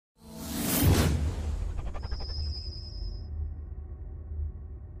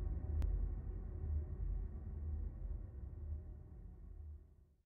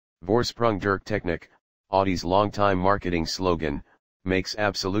Vorsprung durch Technik, Audi's longtime marketing slogan, makes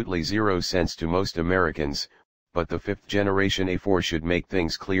absolutely zero sense to most Americans, but the fifth-generation A4 should make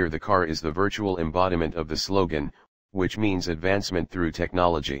things clear. The car is the virtual embodiment of the slogan, which means advancement through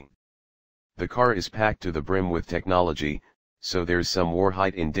technology. The car is packed to the brim with technology, so there's some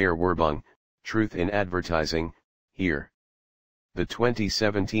Wahrheit in der Werbung, truth in advertising, here. The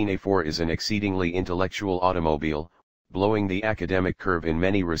 2017 A4 is an exceedingly intellectual automobile, blowing the academic curve in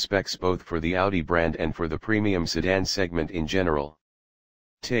many respects, both for the Audi brand and for the premium sedan segment in general.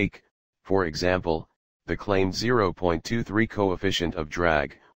 Take, for example, the claimed 0.23 coefficient of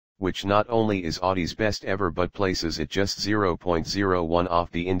drag, which not only is Audi's best ever but places it just 0.01 off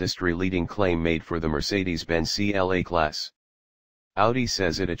the industry-leading claim made for the Mercedes-Benz CLA class. Audi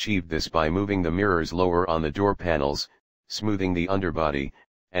says it achieved this by moving the mirrors lower on the door panels, smoothing the underbody,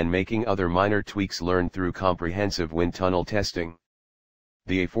 and making other minor tweaks learned through comprehensive wind tunnel testing.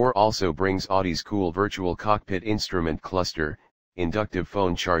 The A4 also brings Audi's cool virtual cockpit instrument cluster, inductive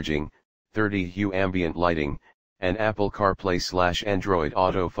phone charging, 30Hue ambient lighting, and Apple CarPlay/Android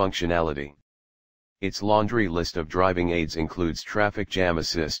Auto functionality. Its laundry list of driving aids includes traffic jam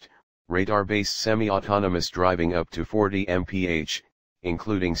assist, radar-based semi-autonomous driving up to 40 mph,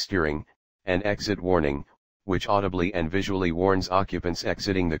 including steering, and exit warning, which audibly and visually warns occupants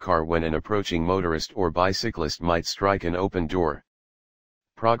exiting the car when an approaching motorist or bicyclist might strike an open door.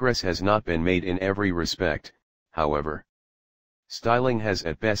 Progress has not been made in every respect, however. Styling has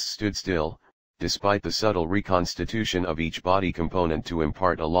at best stood still, despite the subtle reconstitution of each body component to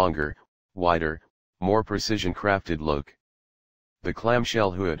impart a longer, wider, more precision-crafted look. The clamshell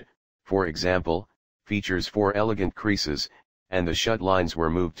hood, for example, features 4 elegant creases, and the shut lines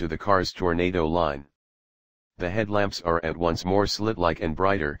were moved to the car's tornado line. The headlamps are at once more slit-like and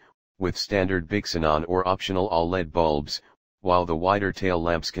brighter, with standard big xenon or optional all-LED bulbs, while the wider tail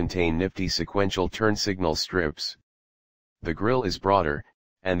lamps contain nifty sequential turn signal strips. The grille is broader,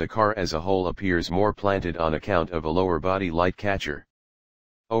 and the car as a whole appears more planted on account of a lower body light catcher.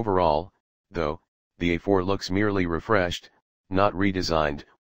 Overall, though, the A4 looks merely refreshed, not redesigned,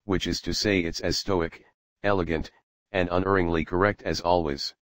 which is to say it's as stoic, elegant, and unerringly correct as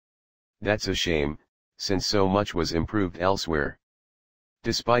always. That's a shame, since so much was improved elsewhere.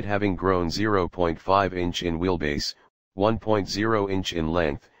 Despite having grown 0.5 inch in wheelbase, 1.0 inch in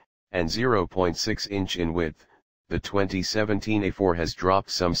length, and 0.6 inch in width, the 2017 A4 has dropped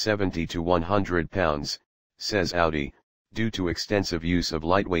some 70 to 100 pounds, says Audi, due to extensive use of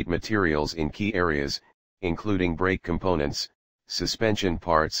lightweight materials in key areas, including brake components, suspension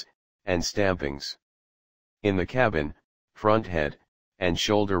parts, and stampings. In the cabin, front head, and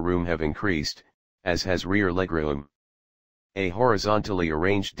shoulder room have increased, as has rear legroom. A horizontally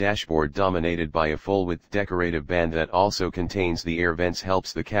arranged dashboard dominated by a full-width decorative band that also contains the air vents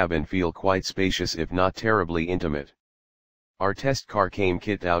helps the cabin feel quite spacious if not terribly intimate. Our test car came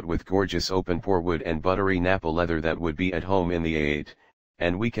kitted out with gorgeous open-pore wood and buttery Napa leather that would be at home in the A8,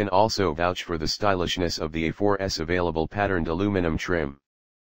 and we can also vouch for the stylishness of the A4's available patterned aluminum trim.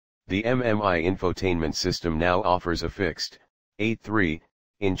 The MMI infotainment system now offers a fixed,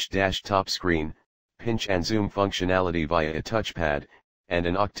 8.3-inch dash-top screen, pinch and zoom functionality via a touchpad, and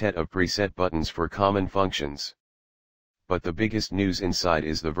an octet of preset buttons for common functions. But the biggest news inside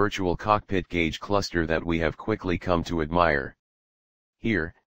is the virtual cockpit gauge cluster that we have quickly come to admire.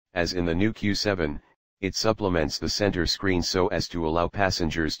 Here, as in the new Q7, it supplements the center screen so as to allow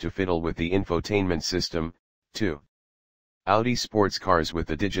passengers to fiddle with the infotainment system, too. Audi sports cars with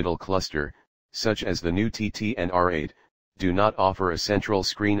the digital cluster, such as the new TT and R8, do not offer a central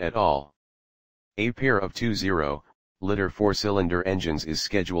screen at all. A pair of 2.0-liter four-cylinder engines is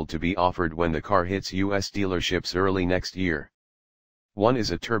scheduled to be offered when the car hits U.S. dealerships early next year. One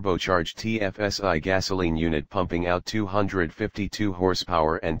is a turbocharged TFSI gasoline unit pumping out 252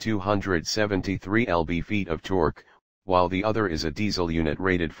 horsepower and 273 lb-ft of torque, while the other is a diesel unit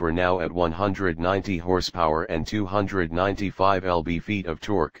rated for now at 190 horsepower and 295 lb-ft of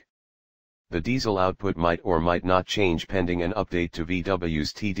torque. The diesel output might or might not change pending an update to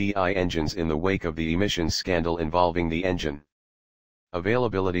VW's TDI engines in the wake of the emissions scandal involving the engine.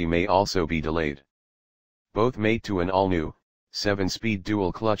 Availability may also be delayed. Both mate to an all-new, 7-speed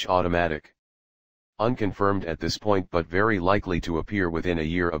dual-clutch automatic. Unconfirmed at this point but very likely to appear within a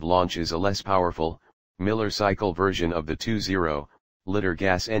year of launch is a less powerful, Miller cycle version of the 2.0-liter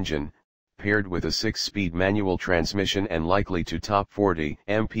gas engine, paired with a 6-speed manual transmission and likely to top 40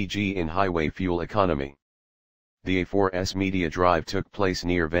 mpg in highway fuel economy. The A4's media drive took place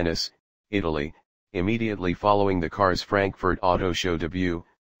near Venice, Italy, immediately following the car's Frankfurt Auto Show debut,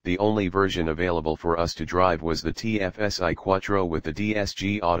 the only version available for us to drive was the TFSI Quattro with the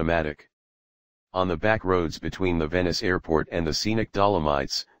DSG automatic. On the back roads between the Venice airport and the scenic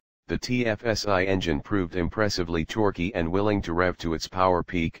Dolomites, the TFSI engine proved impressively torquey and willing to rev to its power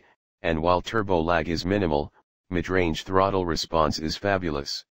peak, and while turbo lag is minimal, mid-range throttle response is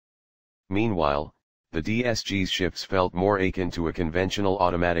fabulous. Meanwhile, the DSG's shifts felt more akin to a conventional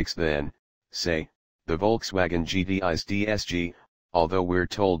automatics than, say, the Volkswagen GTI's DSG, although we're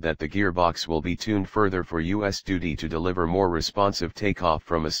told that the gearbox will be tuned further for US duty to deliver more responsive takeoff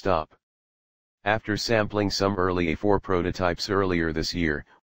from a stop. After sampling some early A4 prototypes earlier this year,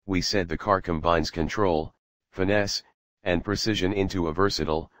 we said the car combines control, finesse, and precision into a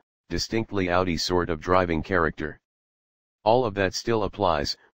versatile, distinctly Audi sort of driving character. All of that still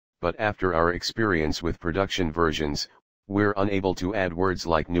applies, but after our experience with production versions, we're unable to add words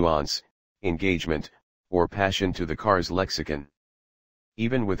like nuance, engagement, or passion to the car's lexicon.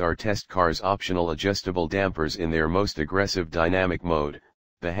 Even with our test car's optional adjustable dampers in their most aggressive dynamic mode,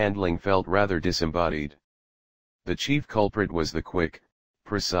 the handling felt rather disembodied. The chief culprit was the quick,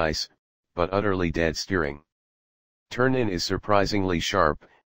 precise, but utterly dead steering. Turn-in is surprisingly sharp,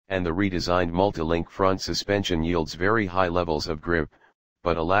 and the redesigned multi-link front suspension yields very high levels of grip,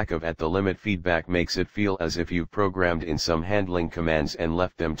 but a lack of at-the-limit feedback makes it feel as if you've programmed in some handling commands and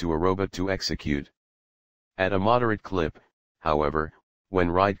left them to a robot to execute. At a moderate clip, however, when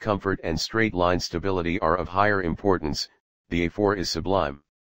ride comfort and straight-line stability are of higher importance, the A4 is sublime.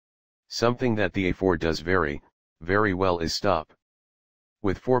 Something that the A4 does very, very well is stop.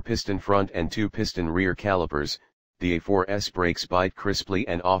 With 4-piston front and 2-piston rear calipers, the A4's brakes bite crisply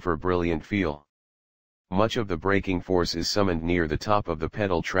and offer brilliant feel. Much of the braking force is summoned near the top of the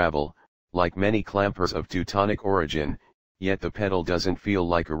pedal travel, like many clampers of Teutonic origin, yet the pedal doesn't feel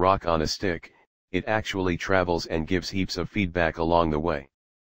like a rock on a stick, it actually travels and gives heaps of feedback along the way.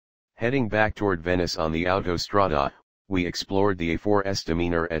 Heading back toward Venice on the Autostrada, we explored the A4's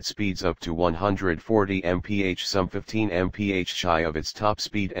demeanor at speeds up to 140 mph, some 15 mph shy of its top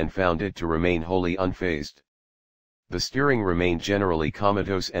speed, and found it to remain wholly unfazed. The steering remained generally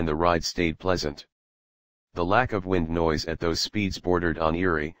comatose and the ride stayed pleasant. The lack of wind noise at those speeds bordered on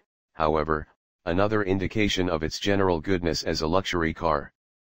eerie, however, another indication of its general goodness as a luxury car.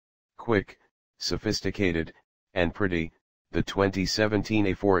 Quick, sophisticated, and pretty, the 2017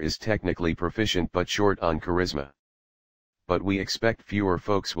 A4 is technically proficient but short on charisma. But we expect fewer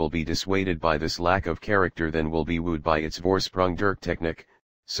folks will be dissuaded by this lack of character than will be wooed by its Vorsprung der Technik,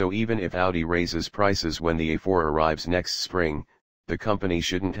 so even if Audi raises prices when the A4 arrives next spring, the company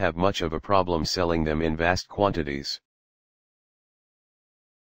shouldn't have much of a problem selling them in vast quantities.